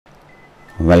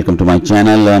Welcome to my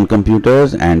channel Learn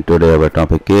Computers, and today our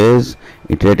topic is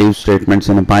iterative statements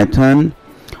in a Python,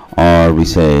 or we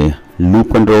say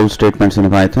loop control statements in a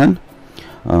Python.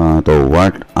 So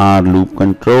what are loop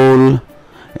control?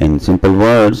 In simple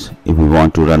words, if we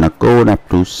want to run a code up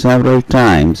to several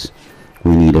times,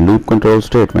 we need a loop control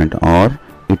statement or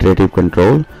iterative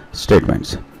control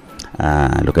statements.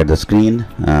 Look at the screen.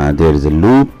 There is a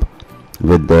loop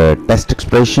with the test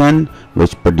expression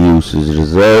which produces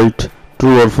result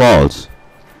true or false.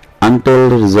 Until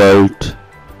the result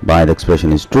by the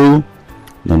expression is true,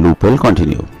 the loop will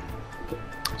continue.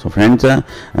 So friends, in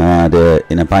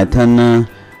a Python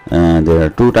there are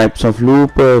two types of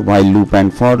loop, while loop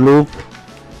and for loop.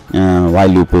 While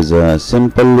loop is a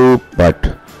simple loop,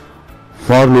 but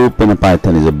for loop in a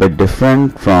Python is a bit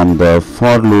different from the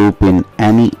for loop in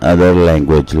any other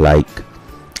language like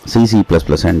C, C++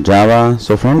 and Java.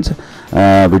 So friends,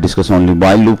 we discuss only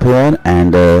while loop here,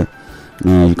 and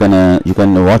you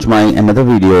can watch my another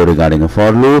video regarding a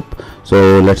for loop.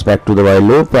 So let's back to the while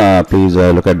loop. Please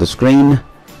look at the screen.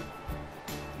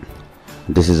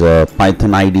 This is a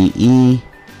Python IDE.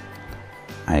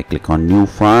 I click on new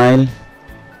file,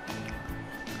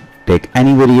 take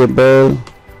any variable,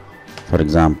 for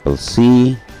example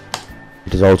C.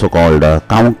 It is also called a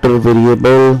counter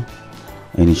variable.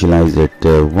 Initialize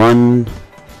it 1,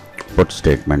 put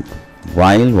statement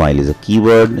while is a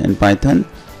keyword in Python,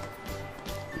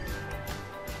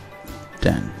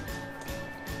 10.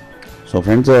 So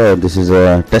friends, this is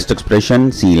a test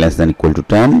expression, c less than equal to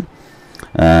 10.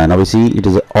 Now we see it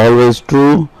is always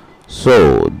true.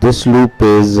 So this loop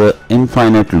is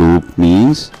infinite loop,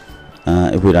 means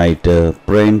if we write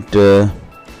print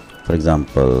for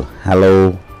example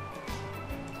hello,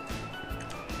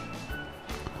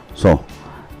 so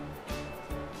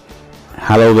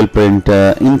hello will print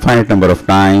infinite number of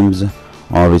times,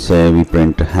 or we say we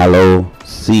print hello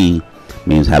c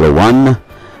means hello 1.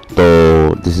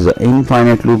 So this is an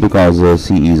infinite loop because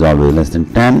c is always less than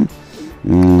 10.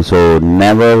 So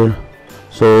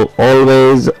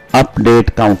always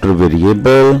update counter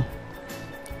variable.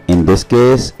 In this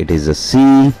case it is a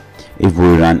c. If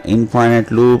we run infinite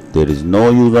loop, there is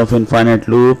no use of infinite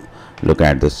loop. Look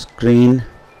at the screen.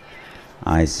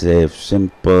 I save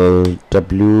simple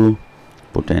w,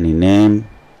 put any name,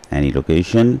 any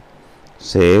location,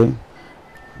 save.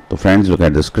 So friends, look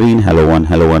at the screen. Hello 1,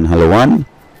 hello 1, hello 1.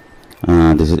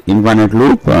 This is infinite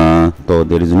loop. So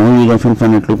there is no use of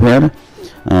infinite loop here.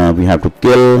 We have to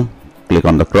kill. Click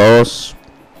on the cross.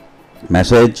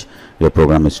 Message, your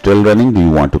program is still running. Do you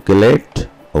want to kill it?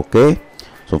 Okay.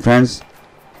 So friends,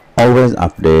 always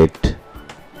update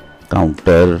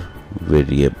counter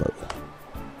variable.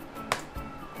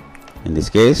 In this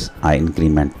case, I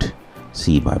increment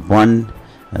c by 1.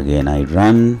 Again I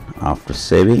run after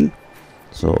saving.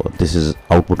 So this is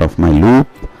output of my loop.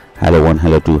 Hello 1,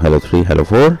 hello 2, hello 3, hello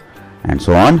 4, and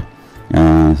so on.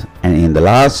 And in the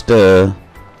last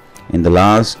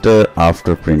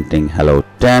after printing hello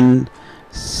 10,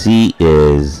 c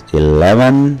is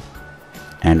 11,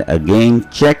 and again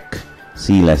check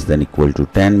c less than equal to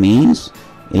 10 means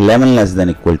 11 less than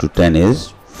equal to 10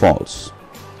 is false.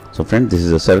 So friends, this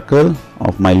is a circle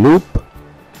of my loop.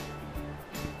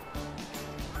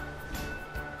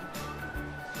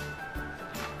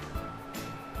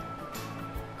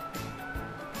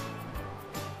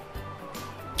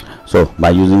 So by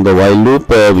using the while loop,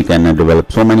 we can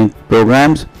develop so many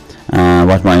programs.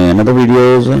 Watch my another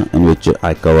videos in which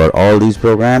I cover all these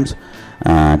programs.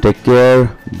 Take care,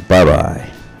 bye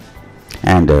bye,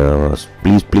 and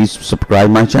please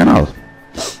subscribe my channel.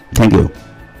 Thank you.